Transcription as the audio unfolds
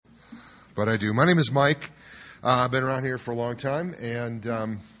but I do. My name is Mike. I've been around here for a long time, and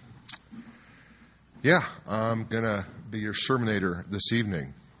I'm going to be your sermonator this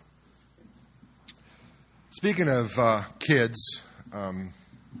evening. Speaking of kids,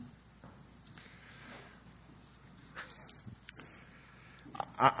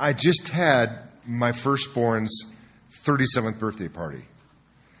 I just had my firstborn's 37th birthday party,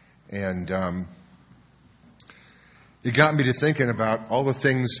 and it got me to thinking about all the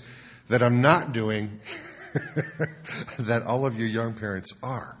things that I'm not doing that all of you young parents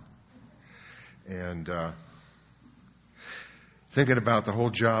are. And thinking about the whole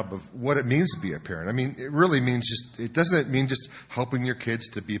job of what it means to be a parent. I mean, it really means it doesn't mean just helping your kids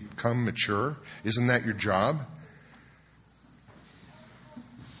to become mature. Isn't that your job?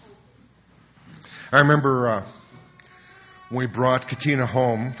 I remember when we brought Katina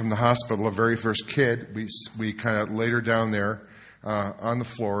home from the hospital, the very first kid, we kind of laid her down there on the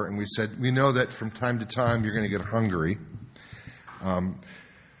floor, and we said, we know that from time to time you're going to get hungry.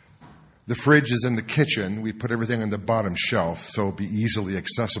 The fridge is in the kitchen. We put everything on the bottom shelf so it'll be easily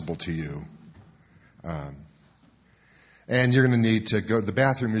accessible to you. And you're going to need to go. The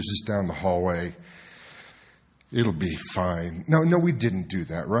bathroom is just down the hallway. It'll be fine. No, we didn't do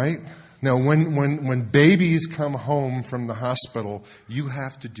that, right? No, when babies come home from the hospital, you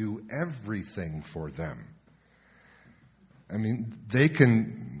have to do everything for them. I mean, they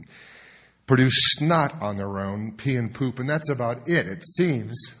can produce snot on their own, pee and poop, and that's about it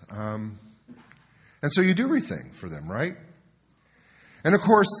seems. And so you do everything for them, right? And of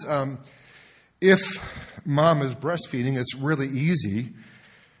course, if mom is breastfeeding, it's really easy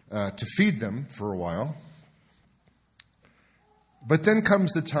to feed them for a while. But then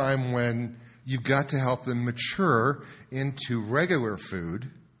comes the time when you've got to help them mature into regular food,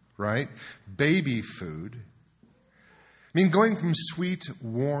 right? Baby food. I mean, going from sweet,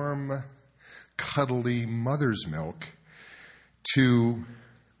 warm, cuddly mother's milk to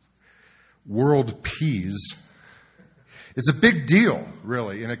world peas is a big deal,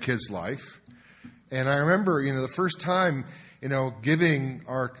 really, in a kid's life. And I remember, the first time, giving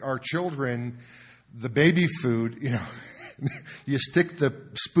our children the baby food, you stick the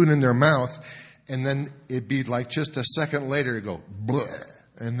spoon in their mouth, and then it'd be like just a second later, it'd go, bleh,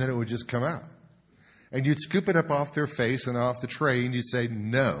 and then it would just come out. And you'd scoop it up off their face and off the tray, and you'd say,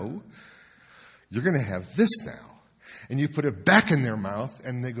 no, you're going to have this now. And you put it back in their mouth,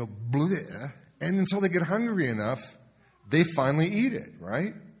 and they go, bleh, and until they get hungry enough, they finally eat it,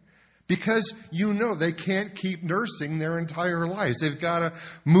 right? Because they can't keep nursing their entire lives. They've got to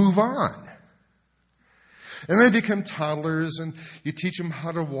move on. And they become toddlers, and you teach them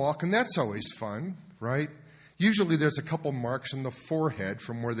how to walk, and that's always fun, right? Usually there's a couple marks in the forehead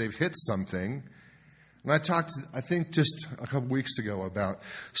from where they've hit something. And I talked, I think, just a couple weeks ago about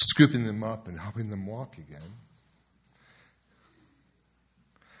scooping them up and helping them walk again.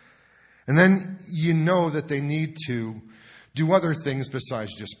 And then that they need to do other things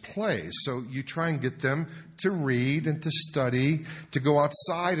besides just play. So you try and get them to read and to study, to go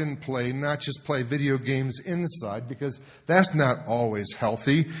outside and play, not just play video games inside, because that's not always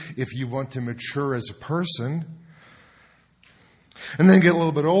healthy if you want to mature as a person. And then get a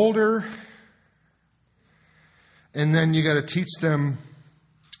little bit older, and then you got to teach them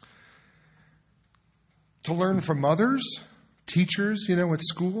to learn from others, teachers, at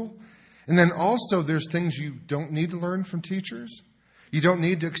school. And then also there's things you don't need to learn from teachers. You don't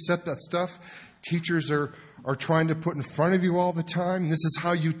need to accept that stuff teachers are trying to put in front of you all the time. This is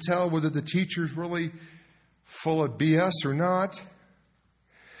how you tell whether the teacher's really full of BS or not.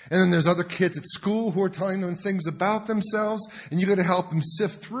 And then there's other kids at school who are telling them things about themselves, and you got to help them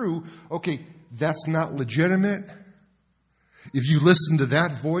sift through, okay, that's not legitimate. If you listen to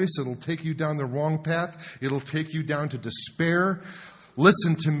that voice, it'll take you down the wrong path. It'll take you down to despair.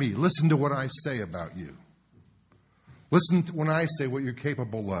 Listen to me. Listen to what I say about you. Listen to when I say what you're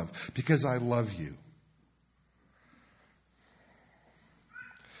capable of, because I love you.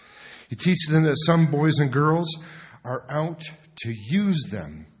 You teach them that some boys and girls are out to use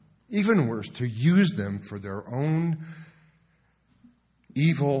them. Even worse, to use them for their own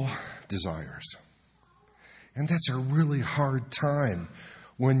evil desires. And that's a really hard time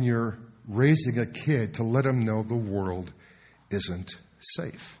when you're raising a kid to let them know the world isn't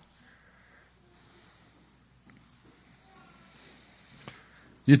safe.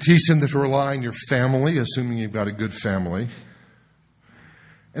 You teach them to rely on your family, assuming you've got a good family.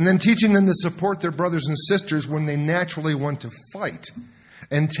 And then teaching them to support their brothers and sisters when they naturally want to fight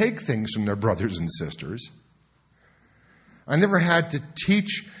and take things from their brothers and sisters. I never had to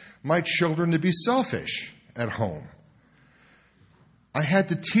teach my children to be selfish at home. I had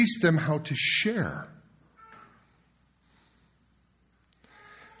to teach them how to share.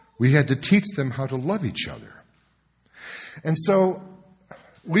 We had to teach them how to love each other. And so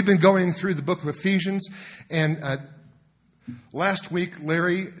we've been going through the book of Ephesians, and last week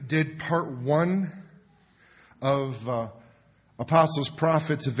Larry did part 1 of apostles,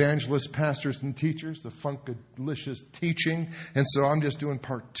 prophets, evangelists, pastors, and teachers, the Funkalicious teaching. And so I'm just doing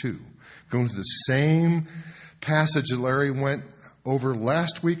part 2, going to the same passage that Larry went over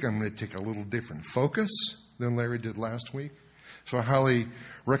last week. I'm going to take a little different focus than Larry did last week. So I highly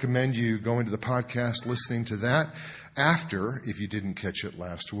recommend you going to the podcast, listening to that after, if you didn't catch it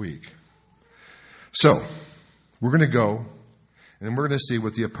last week. So we're going to go, and we're going to see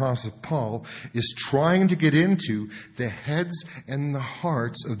what the Apostle Paul is trying to get into the heads and the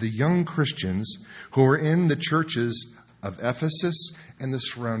hearts of the young Christians who are in the churches of Ephesus and the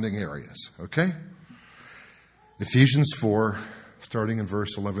surrounding areas. Okay? Ephesians 4, starting in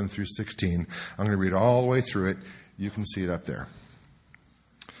verse 11 through 16. I'm going to read all the way through it. You can see it up there.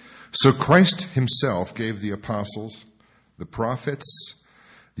 So Christ himself gave the apostles, the prophets,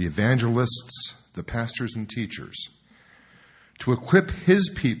 the evangelists, the pastors and teachers to equip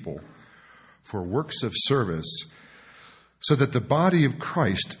his people for works of service so that the body of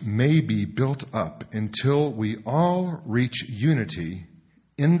Christ may be built up until we all reach unity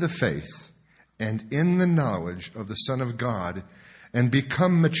in the faith and in the knowledge of the Son of God and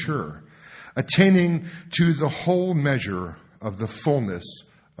become mature, attaining to the whole measure of the fullness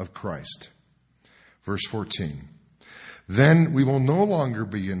of Christ. Verse 14. Then we will no longer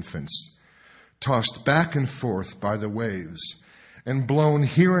be infants, tossed back and forth by the waves, and blown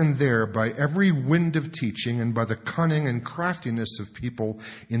here and there by every wind of teaching and by the cunning and craftiness of people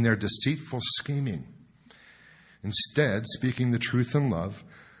in their deceitful scheming. Instead, speaking the truth in love,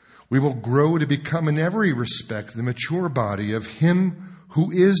 we will grow to become in every respect the mature body of him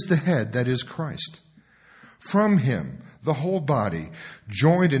who is the head, that is Christ. From him, the whole body,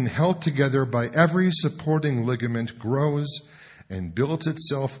 joined and held together by every supporting ligament, grows and builds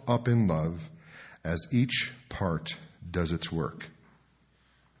itself up in love as each part does its work.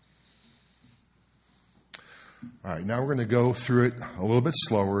 All right, now we're going to go through it a little bit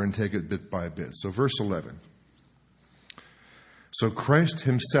slower and take it bit by bit. So verse 11. So Christ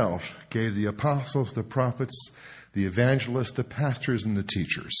himself gave the apostles, the prophets, the evangelists, the pastors, and the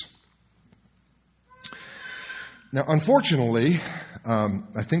teachers. Now, unfortunately,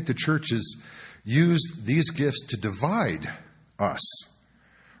 I think the church has used these gifts to divide us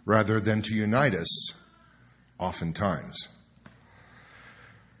rather than to unite us oftentimes.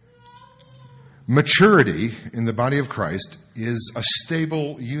 Maturity in the body of Christ is a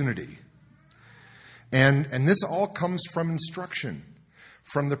stable unity. And this all comes from instruction,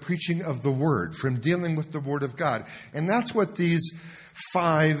 from the preaching of the Word, from dealing with the Word of God. And that's what these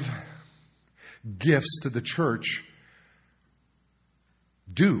 5 gifts to the church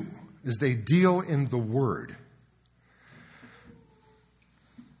do, is they deal in the Word.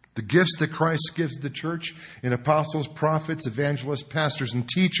 The gifts that Christ gives the church in apostles, prophets, evangelists, pastors, and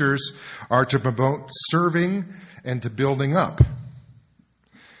teachers are to promote serving and to building up.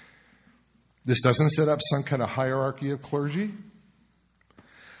 This doesn't set up some kind of hierarchy of clergy.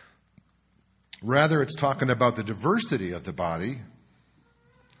 Rather, it's talking about the diversity of the body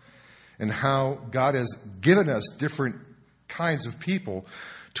and how God has given us different kinds of people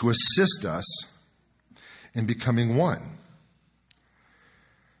to assist us in becoming one.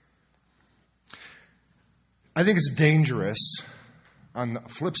 I think it's dangerous on the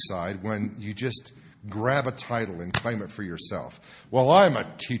flip side when you just grab a title and claim it for yourself. Well, I'm a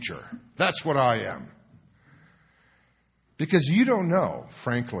teacher. That's what I am. Because you don't know,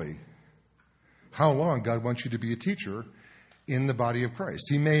 frankly, how long God wants you to be a teacher in the body of Christ.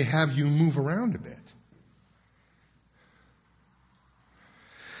 He may have you move around a bit.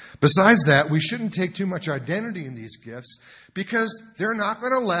 Besides that, we shouldn't take too much identity in these gifts because they're not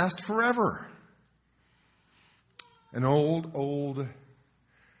going to last forever. An old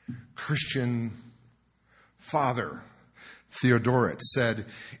Christian father, Theodoret, said,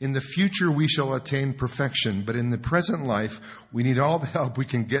 "In the future we shall attain perfection, but in the present life we need all the help we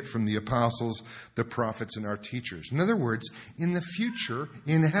can get from the apostles, the prophets, and our teachers." In other words, in the future,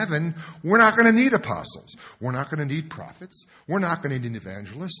 in heaven, we're not going to need apostles. We're not going to need prophets. We're not going to need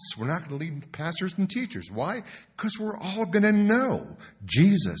evangelists. We're not going to need pastors and teachers. Why? Because we're all going to know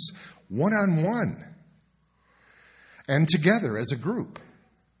Jesus one-on-one and together as a group.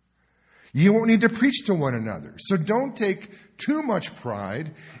 You won't need to preach to one another. So don't take too much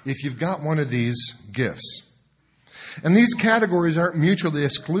pride if you've got one of these gifts. And these categories aren't mutually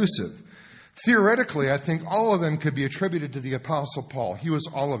exclusive. Theoretically, I think all of them could be attributed to the Apostle Paul. He was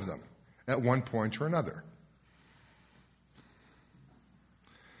all of them at one point or another.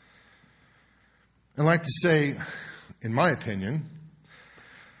 I'd like to say, in my opinion,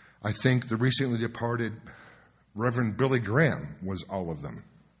 I think the recently departed Reverend Billy Graham was all of them.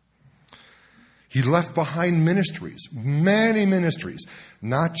 He left behind ministries, many ministries,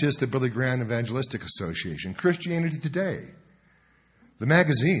 not just the Billy Graham Evangelistic Association. Christianity Today, the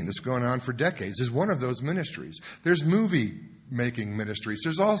magazine that's going on for decades, is one of those ministries. There's movie-making ministries.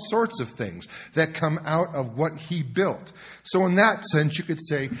 There's all sorts of things that come out of what he built. So in that sense, you could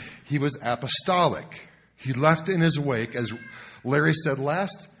say he was apostolic. He left in his wake, as Larry said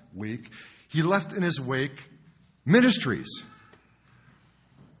last week, he left in his wake ministries.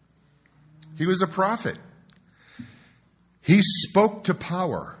 He was a prophet. He spoke to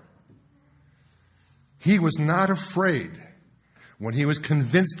power. He was not afraid, when he was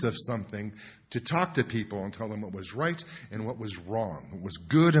convinced of something, to talk to people and tell them what was right and what was wrong, what was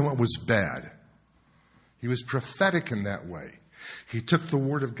good and what was bad. He was prophetic in that way. He took the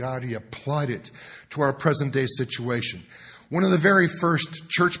Word of God, he applied it to our present day situation. One of the very first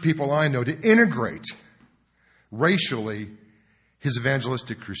church people I know to integrate racially his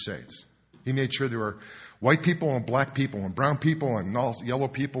evangelistic crusades. He made sure there were white people and black people and brown people and yellow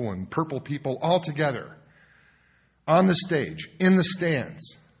people and purple people all together on the stage, in the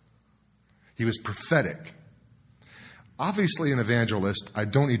stands. He was prophetic. Obviously an evangelist. I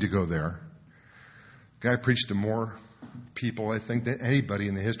don't need to go there. The guy preached to more people, I think, than anybody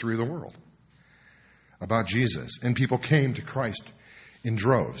in the history of the world about Jesus. And people came to Christ in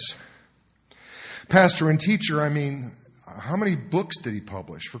droves. Pastor and teacher, I mean, how many books did he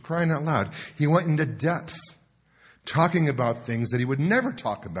publish? For crying out loud. He went into depth talking about things that he would never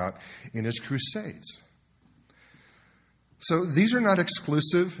talk about in his crusades. So these are not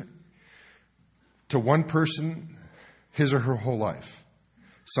exclusive to one person, his or her whole life.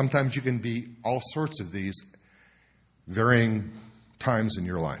 Sometimes you can be all sorts of these varying times in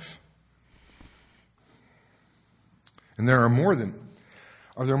your life. And are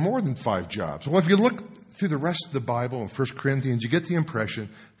there more than 5 jobs? Well, if you look through the rest of the Bible in 1 Corinthians, you get the impression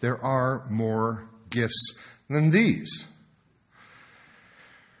there are more gifts than these.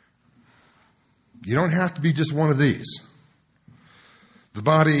 You don't have to be just one of these. The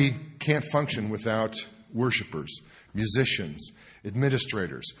body can't function without worshipers, musicians,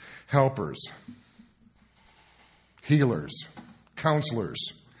 administrators, helpers, healers, counselors.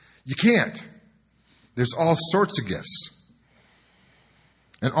 You can't. There's all sorts of gifts.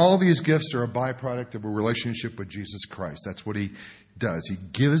 And all these gifts are a byproduct of a relationship with Jesus Christ. That's what he does. He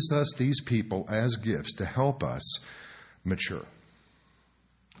gives us these people as gifts to help us mature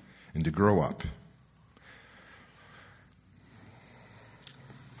and to grow up.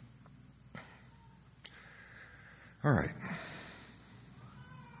 All right.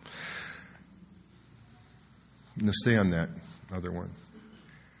 I'm going to stay on that other one.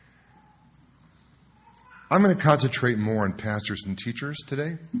 I'm going to concentrate more on pastors and teachers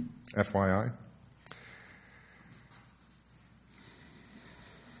today, FYI.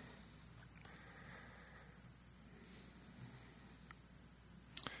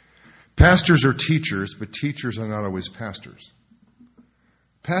 Pastors are teachers, but teachers are not always pastors.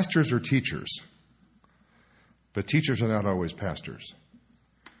 Pastors are teachers, but teachers are not always pastors.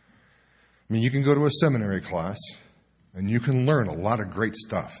 I mean, you can go to a seminary class and you can learn a lot of great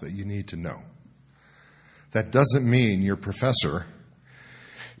stuff that you need to know. That doesn't mean your professor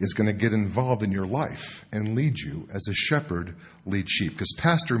is going to get involved in your life and lead you as a shepherd leads sheep. Because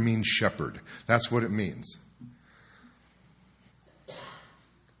pastor means shepherd. That's what it means.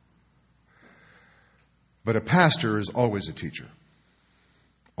 But a pastor is always a teacher.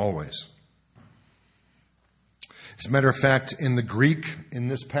 Always. As a matter of fact, in the Greek, in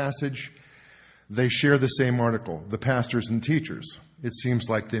this passage, they share the same article, the pastors and teachers. It seems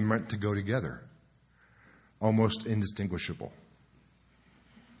like they're meant to go together. Almost indistinguishable.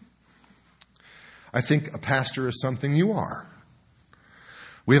 I think a pastor is something you are.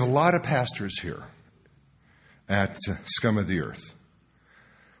 We have a lot of pastors here at Scum of the Earth.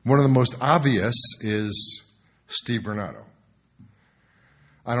 One of the most obvious is Steve Granado.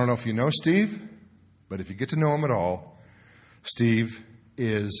 I don't know if you know Steve, but if you get to know him at all, Steve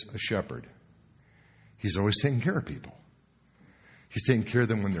is a shepherd. He's always taking care of people. He's taking care of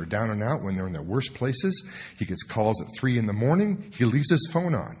them when they're down and out, when they're in their worst places. He gets calls at 3 a.m. He leaves his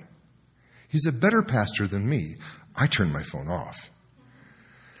phone on. He's a better pastor than me. I turn my phone off.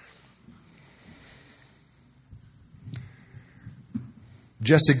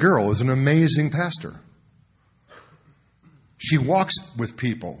 Jessie Girl is an amazing pastor. She walks with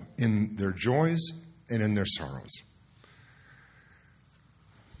people in their joys and in their sorrows.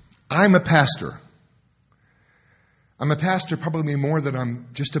 I'm a pastor. I'm a pastor probably more than I'm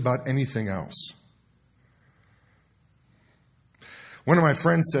just about anything else. One of my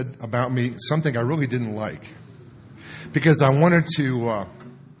friends said about me something I really didn't like, because I wanted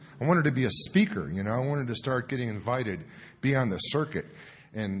to be a speaker. I wanted to start getting invited, be on the circuit,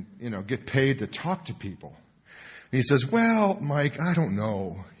 and get paid to talk to people. And he says, "Well, Mike, I don't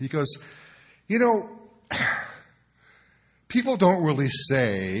know." He goes, people don't really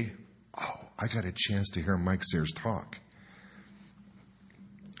say, "Oh, I got a chance to hear Mike Sayers talk."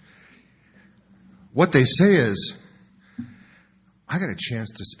 What they say is, "I got a chance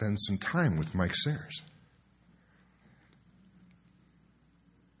to spend some time with Mike Sayers."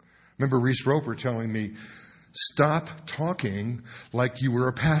 Remember Reese Roper telling me, "Stop talking like you were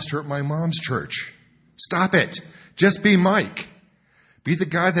a pastor at my mom's church. Stop it. Just be Mike. Be the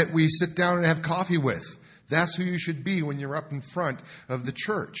guy that we sit down and have coffee with. That's who you should be when you're up in front of the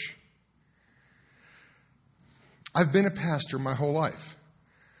church." I've been a pastor my whole life.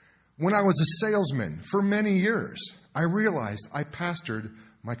 When I was a salesman for many years, I realized I pastored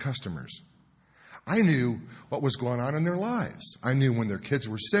my customers. I knew what was going on in their lives. I knew when their kids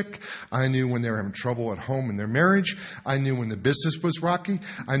were sick. I knew when they were having trouble at home in their marriage. I knew when the business was rocky.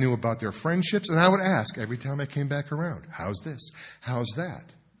 I knew about their friendships. And I would ask every time I came back around, "How's this? How's that?"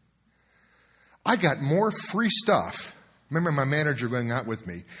 I got more free stuff. Remember my manager going out with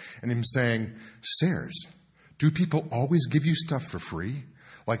me and him saying, "Sayers, do people always give you stuff for free?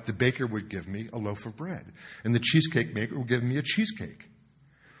 Like the baker would give me a loaf of bread, and the cheesecake maker would give me a cheesecake."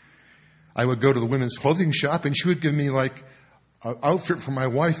 I would go to the women's clothing shop, and she would give me like an outfit for my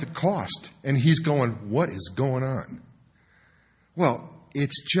wife at cost. And he's going, "What is going on?" Well,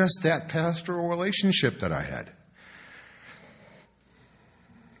 it's just that pastoral relationship that I had.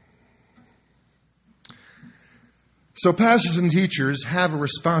 So pastors and teachers have a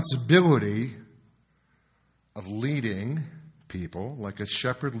responsibility of leading people like a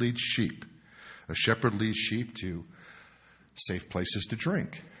shepherd leads sheep. A shepherd leads sheep to safe places to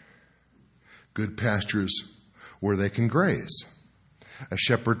drink. Good pastures where they can graze. A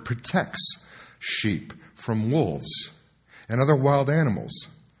shepherd protects sheep from wolves and other wild animals.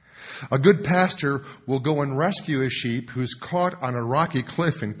 A good pastor will go and rescue a sheep who's caught on a rocky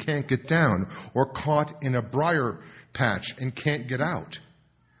cliff and can't get down, or caught in a briar patch and can't get out.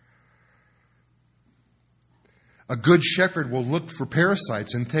 A good shepherd will look for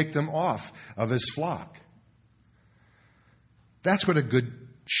parasites and take them off of his flock. That's what a good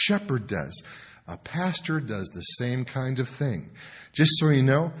shepherd does. A pastor does the same kind of thing. Just so you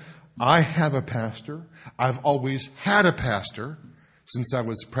know, I have a pastor. I've always had a pastor since I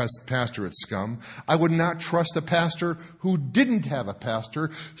was pastor at Scum. I would not trust a pastor who didn't have a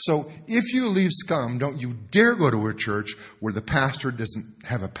pastor. So if you leave Scum, don't you dare go to a church where the pastor doesn't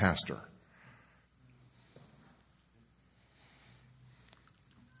have a pastor.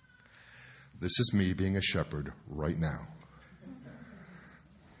 This is me being a shepherd right now.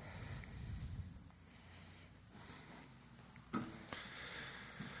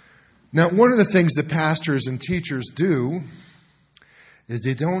 Now, one of the things that pastors and teachers do is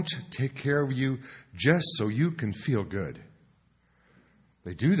they don't take care of you just so you can feel good.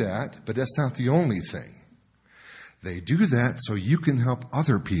 They do that, but that's not the only thing. They do that so you can help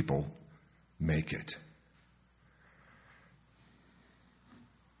other people make it.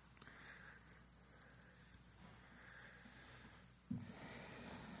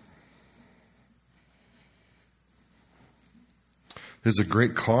 There's a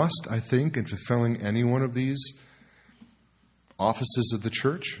great cost, I think, in fulfilling any one of these offices of the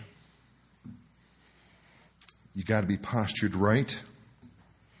church. You've got to be postured right.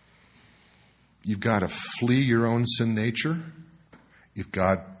 You've got to flee your own sin nature if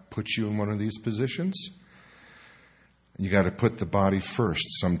God puts you in one of these positions. You've got to put the body first,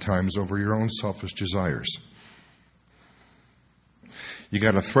 sometimes over your own selfish desires. You've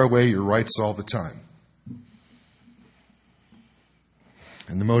got to throw away your rights all the time.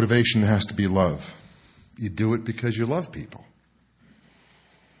 And the motivation has to be love. You do it because you love people.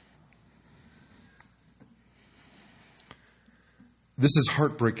 This is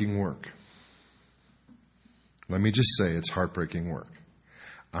heartbreaking work. Let me just say it's heartbreaking work.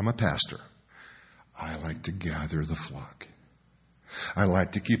 I'm a pastor. I like to gather the flock. I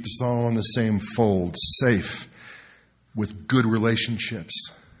like to keep us all in the same fold, safe, with good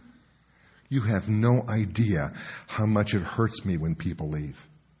relationships. You have no idea how much it hurts me when people leave.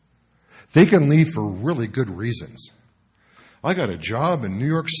 They can leave for really good reasons. I got a job in New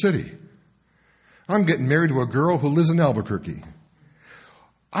York City. I'm getting married to a girl who lives in Albuquerque.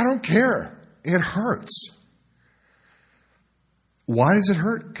 I don't care. It hurts. Why does it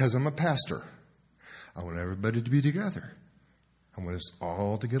hurt? Because I'm a pastor. I want everybody to be together. I want us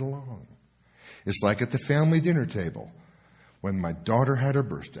all to get along. It's like at the family dinner table when my daughter had her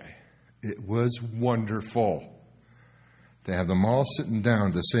birthday. It was wonderful to have them all sitting down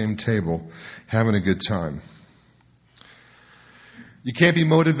at the same table having a good time. You can't be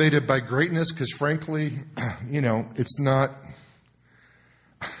motivated by greatness because, frankly, it's not,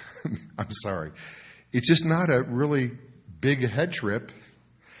 I'm sorry, it's just not a really big head trip.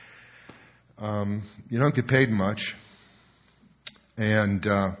 You don't get paid much. And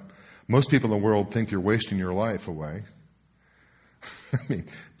most people in the world think you're wasting your life away. I mean,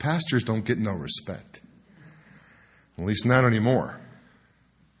 pastors don't get no respect. At least not anymore.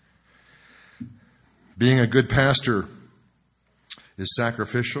 Being a good pastor is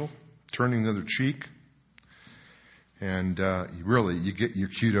sacrificial, turning the other cheek, and you get your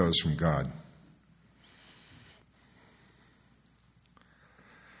kudos from God.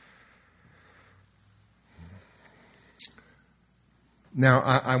 Now,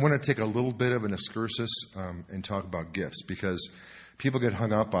 I want to take a little bit of an excursus and talk about gifts, because people get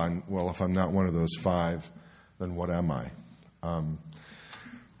hung up on, well, if I'm not one of those 5, then what am I?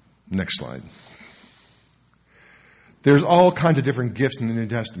 Next slide. There's all kinds of different gifts in the New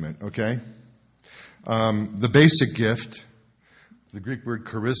Testament, okay? The basic gift, the Greek word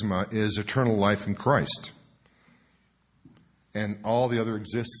charisma, is eternal life in Christ. And all the other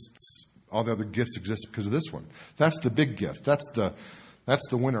gifts exist because of this one. That's the big gift. That's the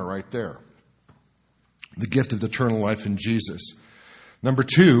winner right there. The gift of eternal life in Jesus. Number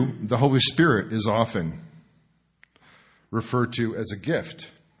 2, the Holy Spirit is often referred to as a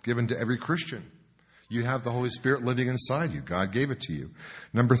gift given to every Christian. You have the Holy Spirit living inside you. God gave it to you.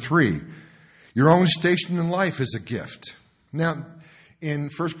 Number 3, your own station in life is a gift. Now, in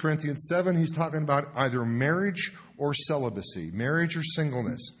 1 Corinthians 7, he's talking about either marriage or celibacy, marriage or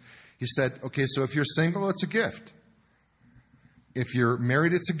singleness. He said, okay, so if you're single, it's a gift. If you're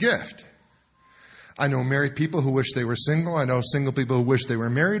married, it's a gift. I know married people who wish they were single. I know single people who wish they were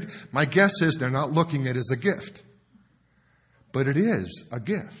married. My guess is they're not looking at it as a gift. But it is a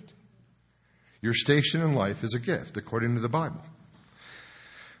gift. Your station in life is a gift, according to the Bible.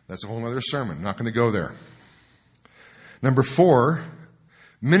 That's a whole other sermon. I'm not going to go there. Number 4,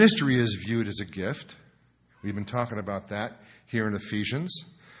 ministry is viewed as a gift. We've been talking about that here in Ephesians.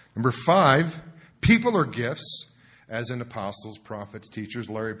 Number 5, people are gifts, as in apostles, prophets, teachers.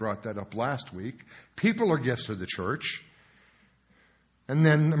 Larry brought that up last week. People are gifts of the church. And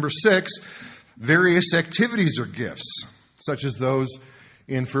then number 6, various activities are gifts, such as those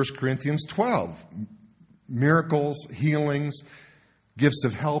in 1 Corinthians 12. Miracles, healings, gifts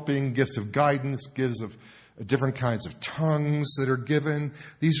of helping, gifts of guidance, gifts of different kinds of tongues that are given.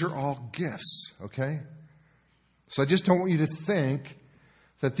 These are all gifts, okay? So I just don't want you to think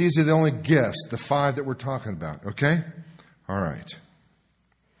that these are the only gifts, the 5 that we're talking about, okay? All right.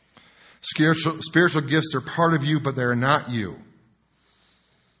 Spiritual gifts are part of you, but they're not you.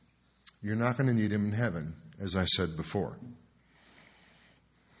 You're not going to need them in heaven, as I said before.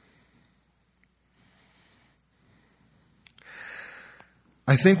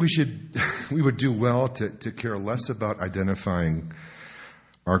 I think we would do well to care less about identifying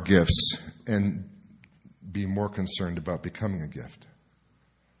our gifts and be more concerned about becoming a gift.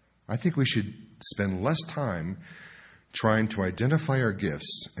 I think we should spend less time trying to identify our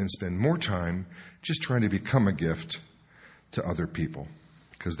gifts and spend more time just trying to become a gift to other people,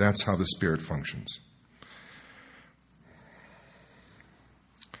 because that's how the Spirit functions.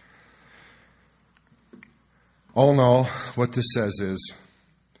 All in all, what this says is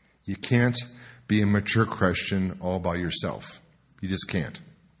you can't be a mature Christian all by yourself. You just can't.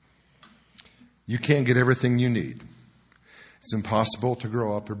 You can't get everything you need. It's impossible to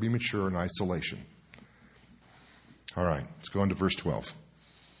grow up or be mature in isolation. All right, let's go on to verse 12.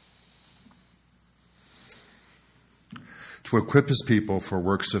 To equip his people for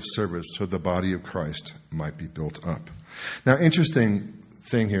works of service so the body of Christ might be built up. Now, interesting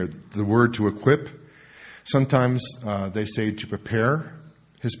thing here, the word to equip, sometimes they say to prepare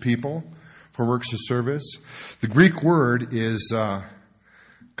his people for works of service. The Greek word is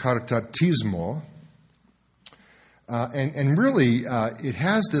katatismo. And really, it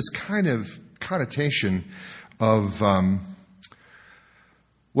has this kind of connotation of,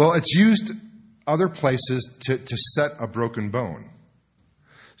 it's used other places to set a broken bone.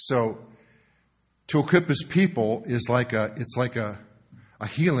 So, to equip his people is like a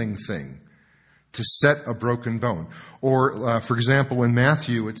healing thing, to set a broken bone. Or, for example, in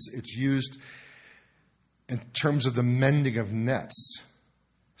Matthew, it's used in terms of the mending of nets.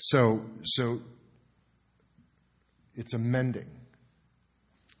 So it's a mending.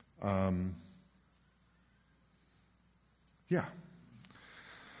 Yeah.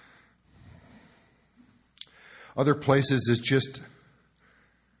 Other places is just,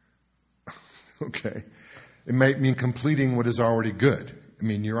 okay, it might mean completing what is already good. I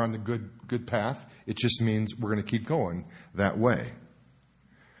mean, you're on the good path. It just means we're going to keep going that way.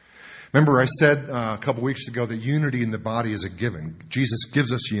 Remember, I said a couple weeks ago that unity in the body is a given. Jesus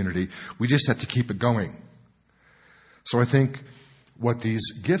gives us unity. We just have to keep it going. So I think what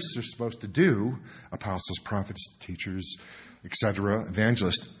these gifts are supposed to do, apostles, prophets, teachers, etc.,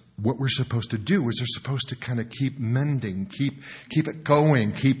 evangelists, what we're supposed to do is they're supposed to kind of keep mending, keep it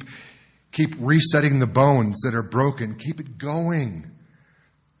going, keep resetting the bones that are broken, keep it going.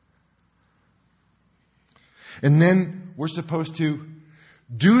 And then we're supposed to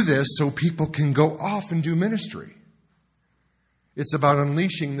do this so people can go off and do ministry. It's about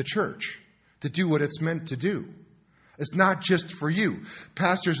unleashing the church to do what it's meant to do. It's not just for you.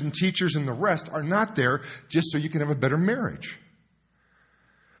 Pastors and teachers and the rest are not there just so you can have a better marriage.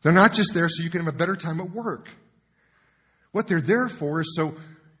 They're not just there so you can have a better time at work. What they're there for is so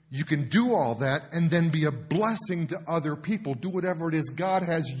you can do all that and then be a blessing to other people. Do whatever it is God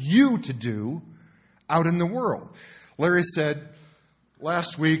has you to do out in the world. Larry said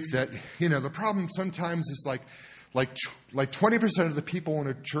last week that, the problem sometimes is like 20% of the people in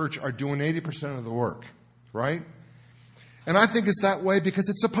a church are doing 80% of the work, right? And I think it's that way because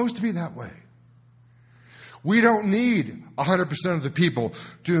it's supposed to be that way. We don't need 100% of the people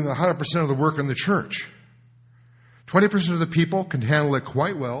doing 100% of the work in the church. 20% of the people can handle it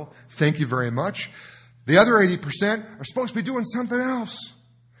quite well. Thank you very much. The other 80% are supposed to be doing something else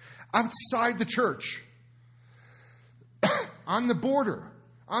outside the church, on the border,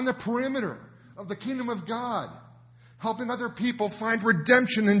 on the perimeter of the kingdom of God, helping other people find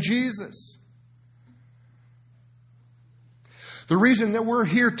redemption in Jesus. The reason that we're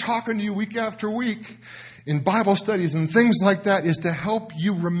here talking to you week after week in Bible studies and things like that is to help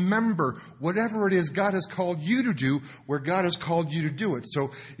you remember whatever it is God has called you to do, where God has called you to do it. So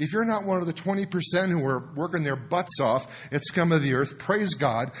if you're not one of the 20% who are working their butts off at scum of the earth, praise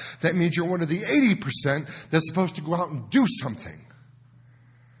God. That means you're one of the 80% that's supposed to go out and do something.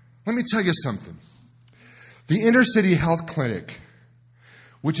 Let me tell you something. The Inner City Health Clinic,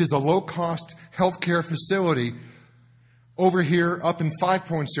 which is a low-cost healthcare facility over here up in Five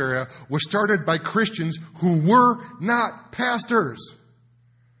Points area, was started by Christians who were not pastors.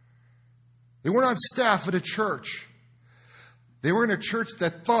 They weren't on staff at a church. They were in a church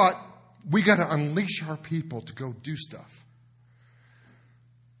that thought, we got to unleash our people to go do stuff.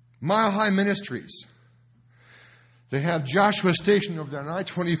 Mile High Ministries. They have Joshua Station over there on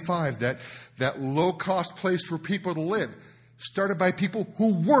I-25, that low-cost place for people to live, started by people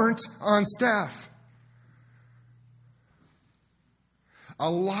who weren't on staff. A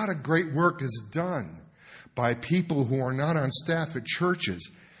lot of great work is done by people who are not on staff at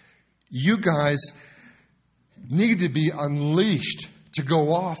churches. You guys need to be unleashed to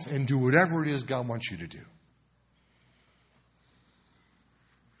go off and do whatever it is God wants you to do.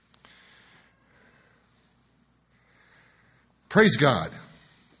 Praise God.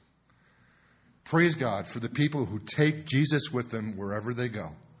 Praise God for the people who take Jesus with them wherever they go.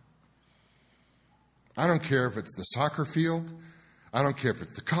 I don't care if it's the soccer field. I don't care if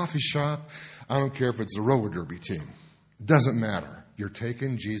it's the coffee shop. I don't care if it's the roller derby team. It doesn't matter. You're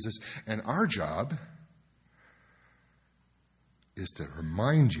taking Jesus. And our job is to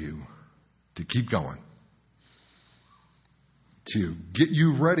remind you to keep going, to get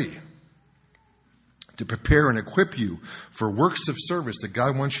you ready, to prepare and equip you for works of service that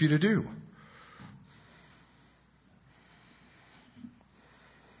God wants you to do.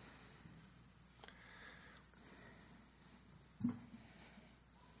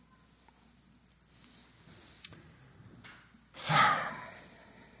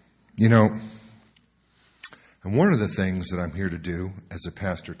 And one of the things that I'm here to do as a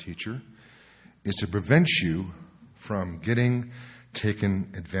pastor-teacher is to prevent you from getting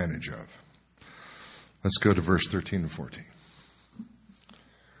taken advantage of. Let's go to verse 13 and 14.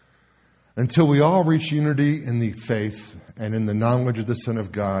 Until we all reach unity in the faith and in the knowledge of the Son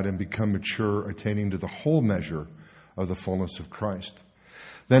of God and become mature, attaining to the whole measure of the fullness of Christ.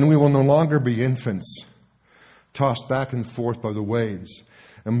 Then we will no longer be infants, tossed back and forth by the waves,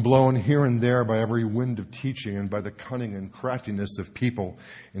 and blown here and there by every wind of teaching and by the cunning and craftiness of people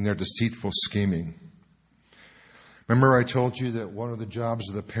in their deceitful scheming. Remember I told you that one of the jobs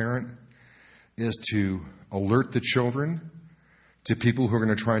of the parent is to alert the children to people who are going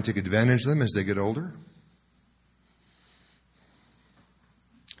to try and take advantage of them as they get older?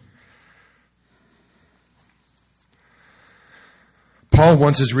 Paul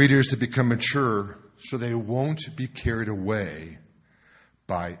wants his readers to become mature so they won't be carried away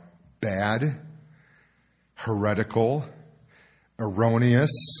by bad, heretical,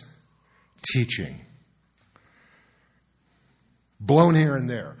 erroneous teaching. Blown here and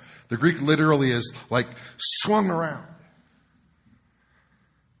there. The Greek literally is like swung around.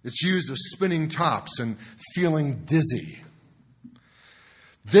 It's used of spinning tops and feeling dizzy.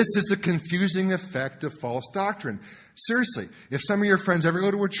 This is the confusing effect of false doctrine. Seriously, if some of your friends ever go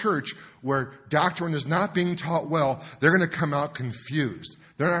to a church where doctrine is not being taught well, they're going to come out confused.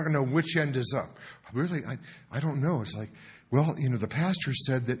 They're not going to know which end is up. Really, I don't know. It's like, well, the pastor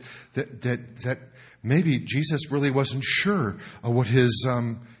said that maybe Jesus really wasn't sure of what his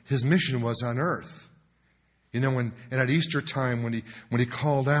mission was on earth. And at Easter time when he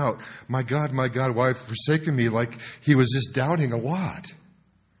called out, my God, why have you forsaken me?" like he was just doubting a lot.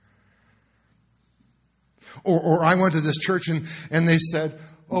 Or I went to this church and they said,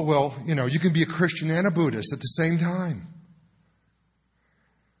 "Oh, well, you can be a Christian and a Buddhist at the same time."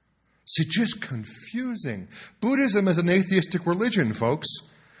 See, just confusing. Buddhism is an atheistic religion, folks.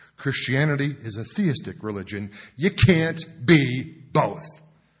 Christianity is a theistic religion. You can't be both.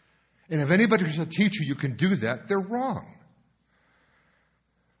 And if anybody's a teacher you can do that, they're wrong.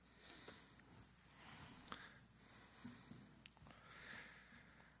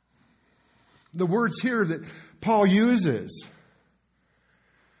 The words here that Paul uses,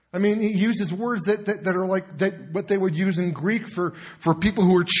 he uses words that are like what they would use in Greek for people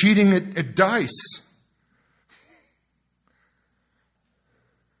who are cheating at dice.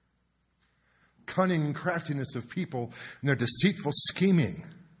 Cunning and craftiness of people and their deceitful scheming.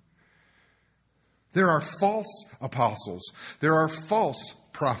 There are false apostles. There are false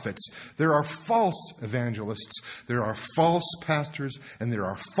prophets. There are false evangelists. There are false pastors. And there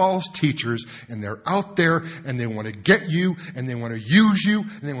are false teachers. And they're out there and they want to get you and they want to use you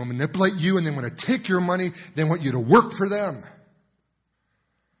and they want to manipulate you and they want to take your money. They want you to work for them.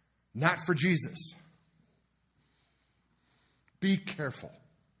 Not for Jesus. Be careful.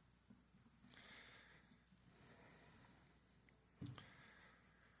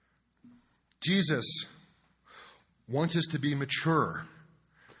 Jesus wants us to be mature,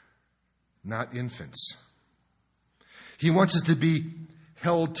 not infants. He wants us to be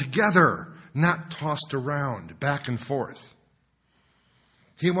held together, not tossed around back and forth.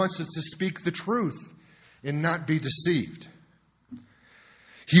 He wants us to speak the truth and not be deceived.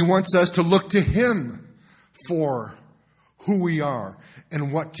 He wants us to look to Him for who we are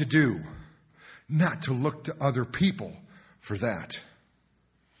and what to do, not to look to other people for that.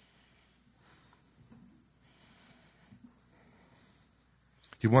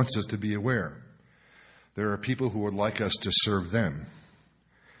 He wants us to be aware. There are people who would like us to serve them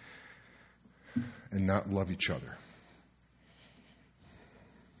and not love each other.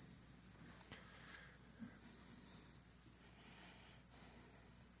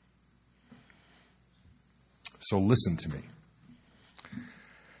 So listen to me.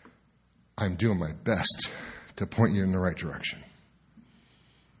 I'm doing my best to point you in the right direction.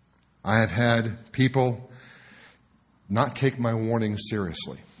 I have had people not take my warnings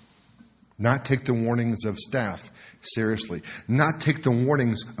seriously. Not take the warnings of staff seriously. Not take the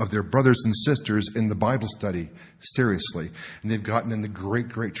warnings of their brothers and sisters in the Bible study seriously. And they've gotten into great,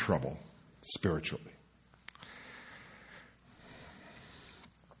 great trouble spiritually.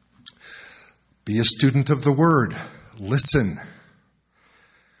 Be a student of the Word. Listen.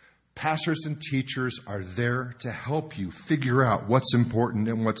 Pastors and teachers are there to help you figure out what's important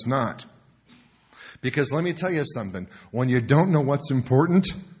and what's not. Because let me tell you something. When you don't know what's important,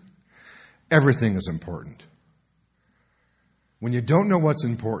 everything is important. When you don't know what's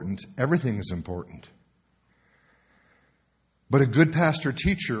important, everything is important. But a good pastor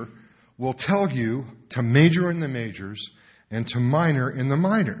teacher will tell you to major in the majors and to minor in the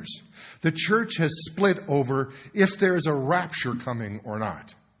minors. The church has split over if there's a rapture coming or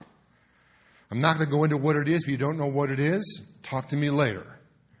not. I'm not going to go into what it is. If you don't know what it is, talk to me later.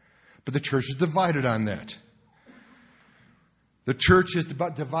 But the church is divided on that. The church is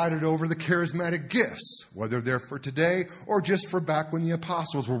divided over the charismatic gifts, whether they're for today or just for back when the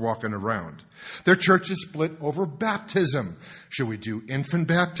apostles were walking around. Their church is split over baptism. Should we do infant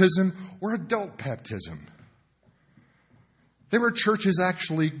baptism or adult baptism? There were churches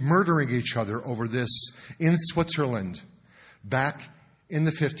actually murdering each other over this in Switzerland back in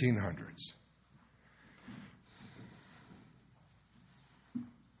the 1500s.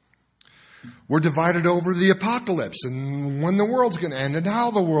 We're divided over the apocalypse and when the world's going to end and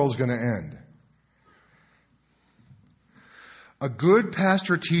how the world's going to end. A good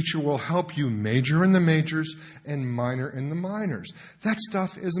pastor teacher will help you major in the majors and minor in the minors. That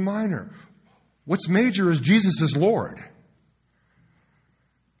stuff is minor. What's major is Jesus is Lord.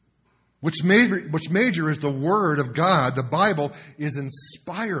 What's major is the Word of God. The Bible is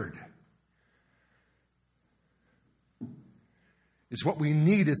inspired. It's what we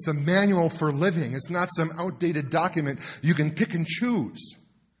need. It's the manual for living. It's not some outdated document you can pick and choose.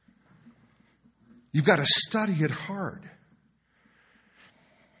 You've got to study it hard.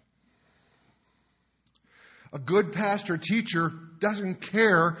 A good pastor teacher doesn't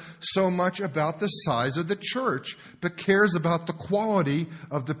care so much about the size of the church, but cares about the quality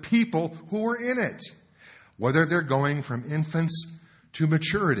of the people who are in it, whether they're going from infants to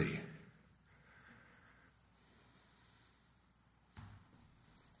maturity.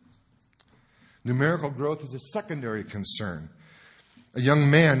 Numerical growth is a secondary concern. A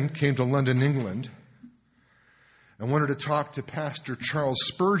young man came to London, England, and wanted to talk to Pastor Charles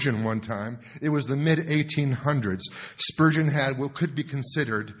Spurgeon one time. It was the mid-1800s. Spurgeon had what could be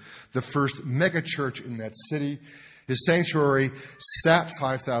considered the first megachurch in that city. His sanctuary sat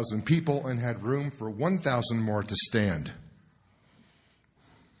 5,000 people and had room for 1,000 more to stand.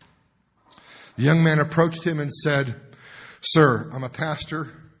 The young man approached him and said, "Sir, I'm a pastor.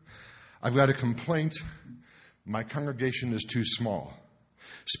 I've got a complaint. My congregation is too small."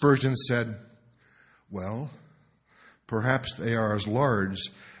 Spurgeon said, "Well, perhaps they are as large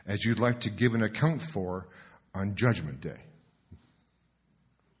as you'd like to give an account for on Judgment Day."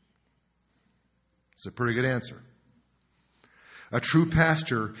 It's a pretty good answer. A true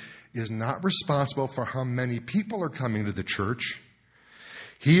pastor is not responsible for how many people are coming to the church.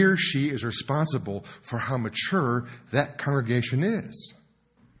 He or she is responsible for how mature that congregation is.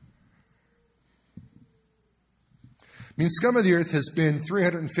 I mean, Scum of the Earth has been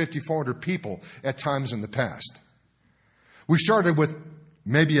 350, 400 people at times in the past. We started with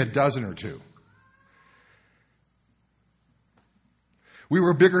maybe a dozen or two. We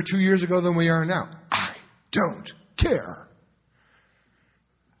were bigger 2 years ago than we are now. I don't care.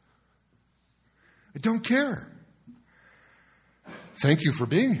 I don't care. Thank you for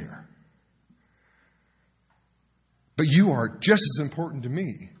being here. But you are just as important to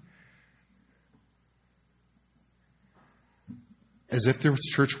me as if the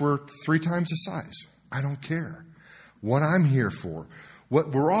church were 3 times the size. I don't care. What I'm here for,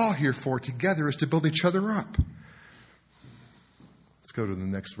 what we're all here for together, is to build each other up. Let's go to the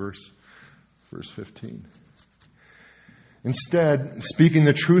next verse, verse 15. Instead, speaking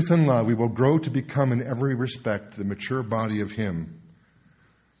the truth in love, we will grow to become in every respect the mature body of Him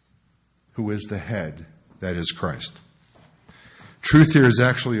who is the head, that is Christ. Truth here is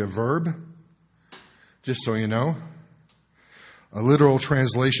actually a verb, just so you know. A literal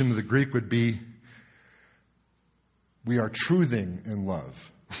translation of the Greek would be, we are truthing in love.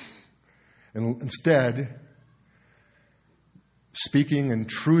 And instead, speaking and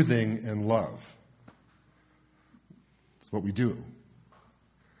truthing in love. It's what we do.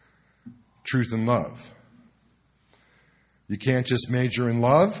 Truth and love. You can't just major in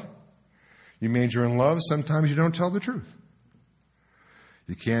love. You major in love, sometimes you don't tell the truth.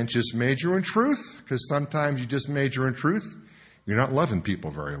 You can't just major in truth, because sometimes you just major in truth. You're not loving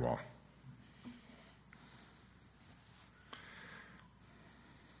people very well.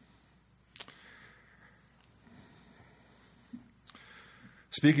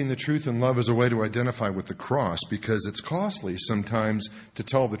 Speaking the truth in love is a way to identify with the cross, because it's costly sometimes to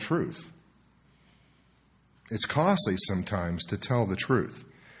tell the truth. It's costly sometimes to tell the truth.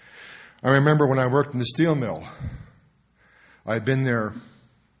 I remember when I worked in the steel mill. I'd been there,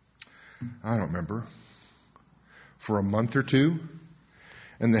 I don't remember, for a month or two.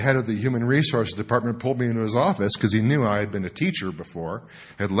 And the head of the human resources department pulled me into his office because he knew I had been a teacher before,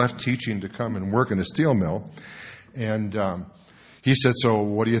 had left teaching to come and work in the steel mill. And he said, "So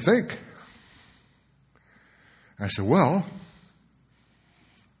what do you think?" I said, "Well,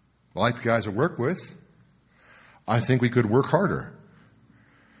 I like the guys I work with. I think we could work harder."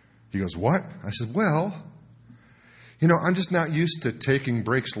 He goes, "What?" I said, "Well, I'm just not used to taking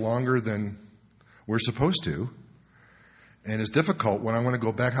breaks longer than we're supposed to. And it's difficult when I want to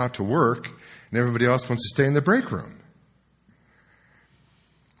go back out to work and everybody else wants to stay in the break room."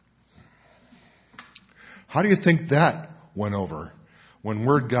 How do you think that went over when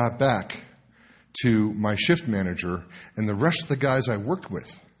word got back to my shift manager and the rest of the guys I worked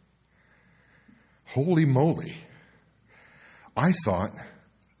with? Holy moly. I thought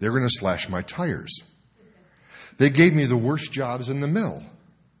they were going to slash my tires. They gave me the worst jobs in the mill.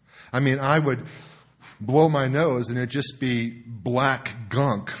 I mean, I would blow my nose and it'd just be black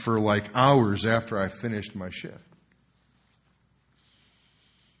gunk for like hours after I finished my shift.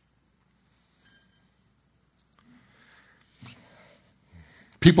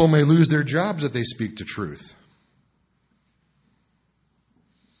 People may lose their jobs if they speak the truth.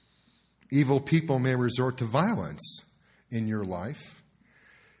 Evil people may resort to violence in your life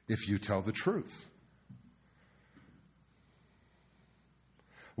if you tell the truth.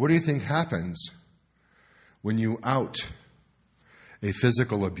 What do you think happens when you out a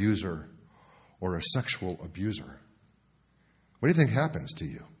physical abuser or a sexual abuser? What do you think happens to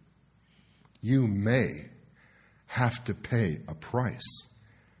you? You may have to pay a price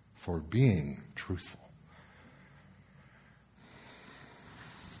for being truthful.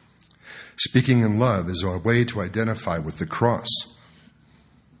 Speaking in love is a way to identify with the cross.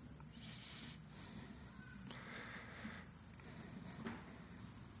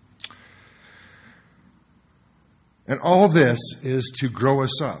 And all this is to grow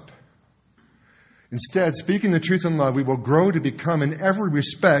us up. Instead, speaking the truth in love, we will grow to become in every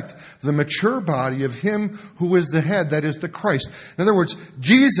respect the mature body of Him who is the head, that is the Christ. In other words,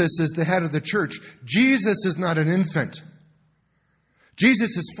 Jesus is the head of the church. Jesus is not an infant.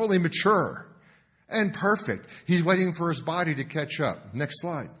 Jesus is fully mature and perfect. He's waiting for His body to catch up. Next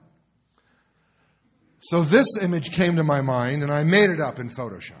slide. So this image came to my mind, and I made it up in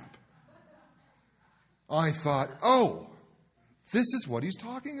Photoshop. I thought, oh, this is what He's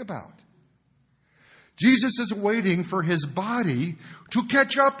talking about. Jesus is waiting for His body to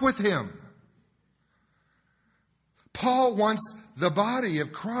catch up with Him. Paul wants the body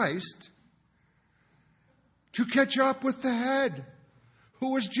of Christ to catch up with the head,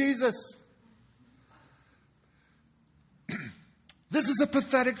 who is Jesus. This is a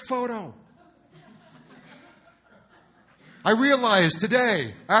pathetic photo. I realized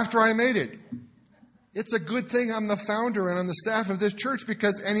today, after I made it, it's a good thing I'm the founder and on the staff of this church,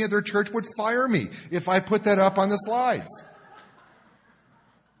 because any other church would fire me if I put that up on the slides.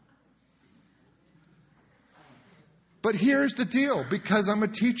 But here's the deal. Because I'm a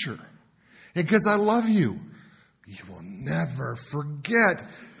teacher and because I love you, you will never forget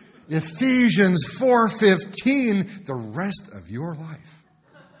Ephesians 4:15 the rest of your life.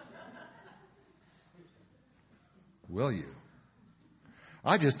 Will you?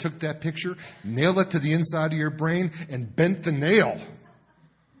 I just took that picture, nailed it to the inside of your brain, and bent the nail.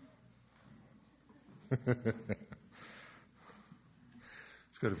 Let's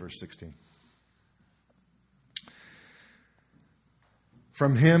go to verse 16.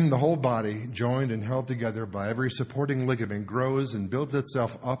 From Him, the whole body, joined and held together by every supporting ligament, grows and builds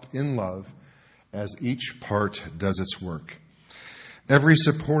itself up in love as each part does its work. Every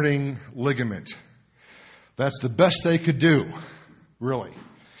supporting ligament. That's the best they could do. Really,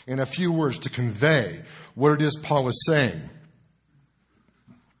 in a few words to convey what it is Paul is saying.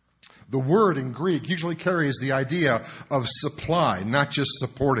 The word in Greek usually carries the idea of supply, not just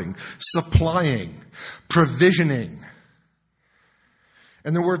supporting, supplying, provisioning.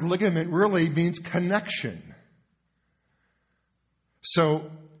 And the word ligament really means connection. So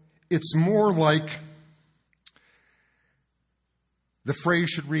it's more like the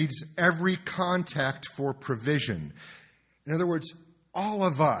phrase should read, every contact for provision. In other words, all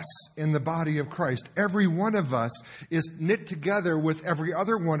of us in the body of Christ, every one of us is knit together with every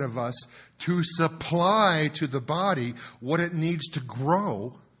other one of us to supply to the body what it needs to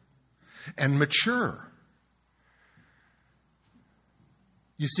grow and mature.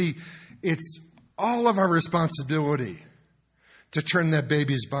 You see, it's all of our responsibility to turn that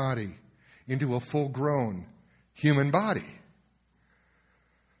baby's body into a full-grown human body.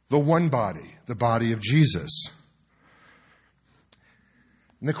 The one body, the body of Jesus.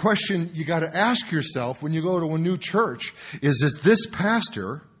 And the question you got to ask yourself when you go to a new church is this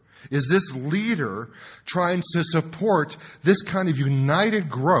pastor, is this leader trying to support this kind of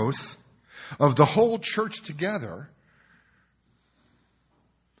united growth of the whole church together,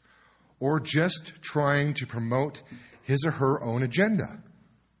 or just trying to promote his or her own agenda?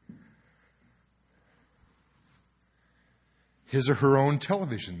 His or her own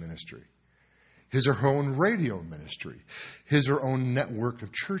television ministry. His or her own radio ministry, his or her own network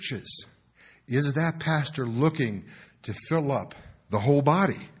of churches. Is that pastor looking to fill up the whole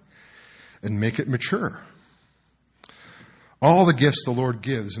body and make it mature? All the gifts the Lord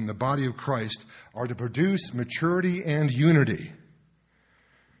gives in the body of Christ are to produce maturity and unity.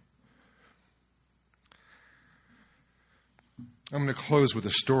 I'm going to close with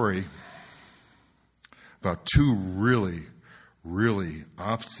a story about two really, really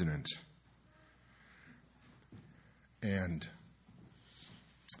obstinate and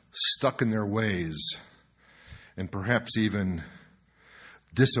stuck in their ways, and perhaps even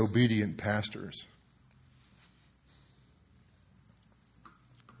disobedient pastors.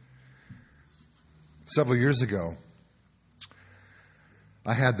 Several years ago,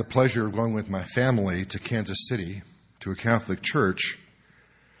 I had the pleasure of going with my family to Kansas City to a Catholic church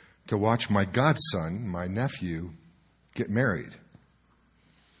to watch my godson, my nephew, get married.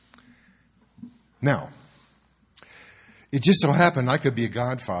 Now, it just so happened I could be a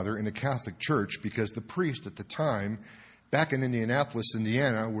godfather in a Catholic church because the priest at the time, back in Indianapolis,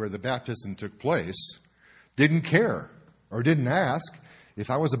 Indiana, where the baptism took place, didn't care or didn't ask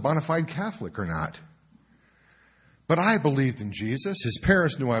if I was a bona fide Catholic or not. But I believed in Jesus. His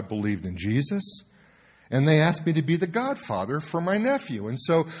parents knew I believed in Jesus. And they asked me to be the godfather for my nephew. And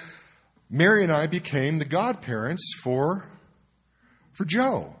so Mary and I became the godparents for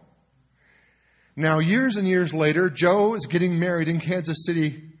Joe. Now, years and years later, Joe is getting married in Kansas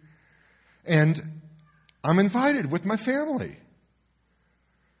City. And I'm invited with my family.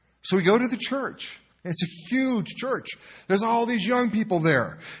 So we go to the church. It's a huge church. There's all these young people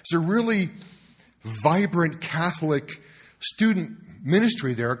there. It's a really vibrant Catholic student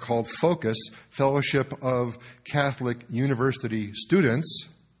ministry there called Focus, Fellowship of Catholic University Students.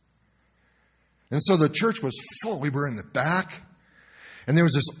 And so the church was full. We were in the back. And there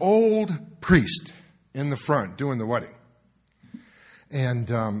was this old priest in the front doing the wedding. And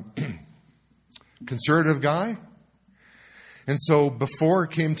conservative guy. And so before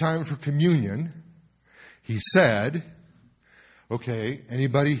it came time for communion, he said, okay,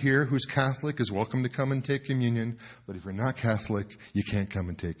 anybody here who's Catholic is welcome to come and take communion, but if you're not Catholic, you can't come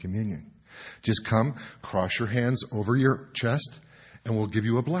and take communion. Just come, cross your hands over your chest, and we'll give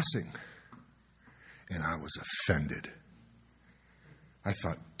you a blessing. And I was offended. I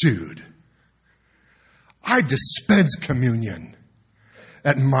thought, dude, I dispense communion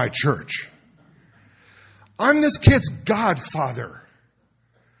at my church. I'm this kid's godfather.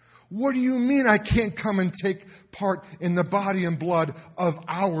 What do you mean I can't come and take part in the body and blood of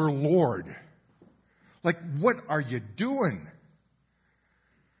our Lord? Like, what are you doing?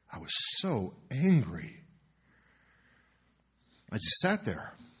 I was so angry. I just sat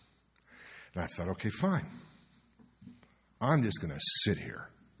there. And I thought, okay, fine. I'm just going to sit here.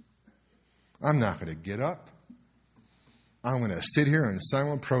 I'm not going to get up. I'm going to sit here in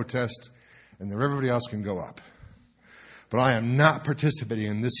silent protest, and then everybody else can go up. But I am not participating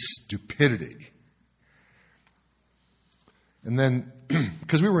in this stupidity. And then,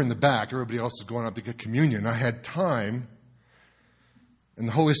 because we were in the back, everybody else is going up to get communion. I had time, and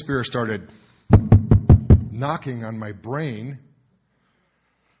the Holy Spirit started knocking on my brain,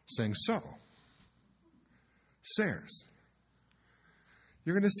 saying, so, Sayers,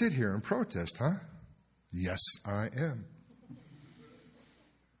 you're going to sit here and protest, huh? Yes, I am.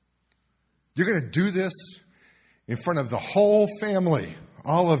 You're going to do this in front of the whole family,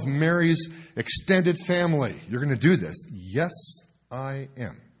 all of Mary's extended family. You're going to do this. Yes, I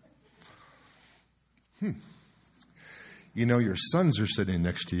am. You know, your sons are sitting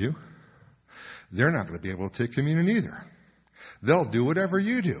next to you. They're not going to be able to take communion either. They'll do whatever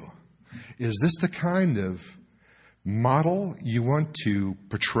you do. Is this the kind of model you want to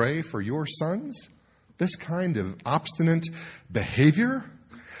portray for your sons? This kind of obstinate behavior?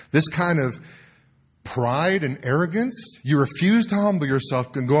 This kind of pride and arrogance? You refuse to humble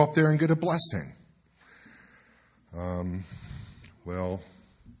yourself and go up there and get a blessing. Well,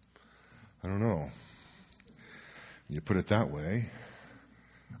 I don't know. You put it that way.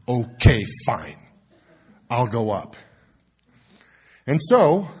 Okay, fine. I'll go up. And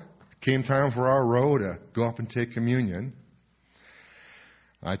so, came time for our row to go up and take communion.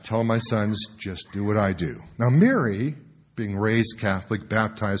 I tell my sons, just do what I do. Now, Mary, being raised Catholic,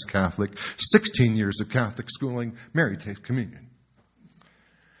 baptized Catholic, 16 years of Catholic schooling, Mary takes communion.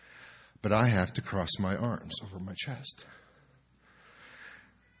 But I have to cross my arms over my chest.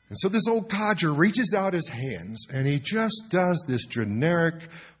 And so this old codger reaches out his hands and he just does this generic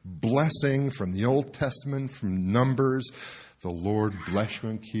blessing from the Old Testament, from Numbers. The Lord bless you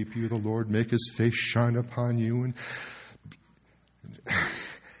and keep you. The Lord make his face shine upon you.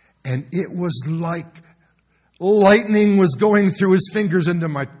 And it was like lightning was going through his fingers into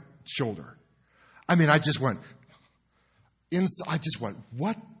my shoulder. I mean, I just went,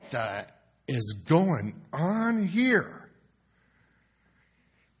 what the is going on here?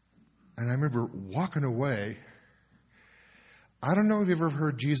 And I remember walking away. I don't know if you've ever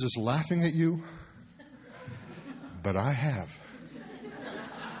heard Jesus laughing at you, but I have.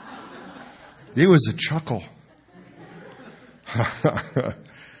 It was a chuckle.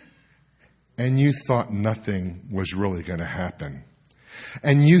 And you thought nothing was really going to happen.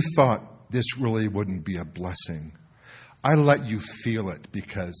 And you thought this really wouldn't be a blessing. I let you feel it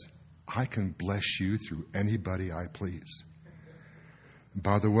because I can bless you through anybody I please.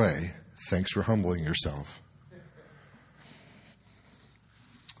 By the way, thanks for humbling yourself.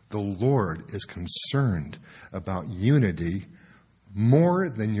 The Lord is concerned about unity more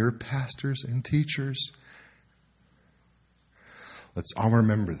than your pastors and teachers. Let's all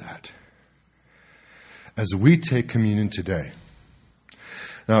remember that as we take communion today.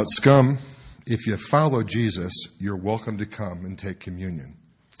 Now, at Scum, if you follow Jesus, you're welcome to come and take communion.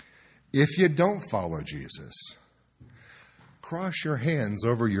 If you don't follow Jesus, cross your hands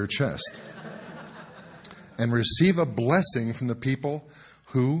over your chest and receive a blessing from the people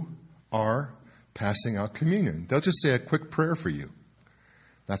who are passing out communion. They'll just say a quick prayer for you.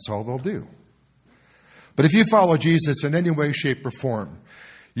 That's all they'll do. But if you follow Jesus in any way, shape, or form,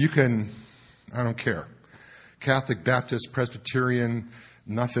 you can, I don't care, Catholic, Baptist, Presbyterian,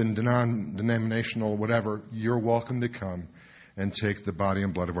 nothing, non-denominational, whatever, you're welcome to come and take the body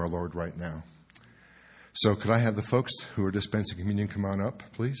and blood of our Lord right now. So could I have the folks who are dispensing communion come on up,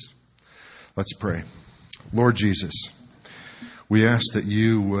 please? Let's pray. Lord Jesus, we ask that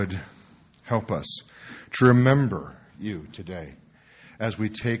you would help us to remember you today as we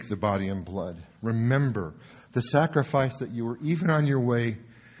take the body and blood. Remember the sacrifice that you were even on your way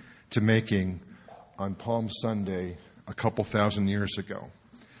to making on Palm Sunday a couple thousand years ago.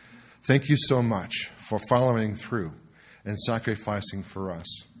 Thank you so much for following through and sacrificing for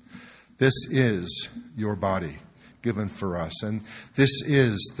us. This is your body given for us, and this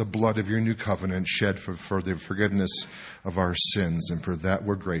is the blood of your new covenant shed for the forgiveness of our sins, and for that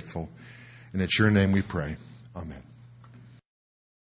we're grateful. And it's your name we pray. Amen.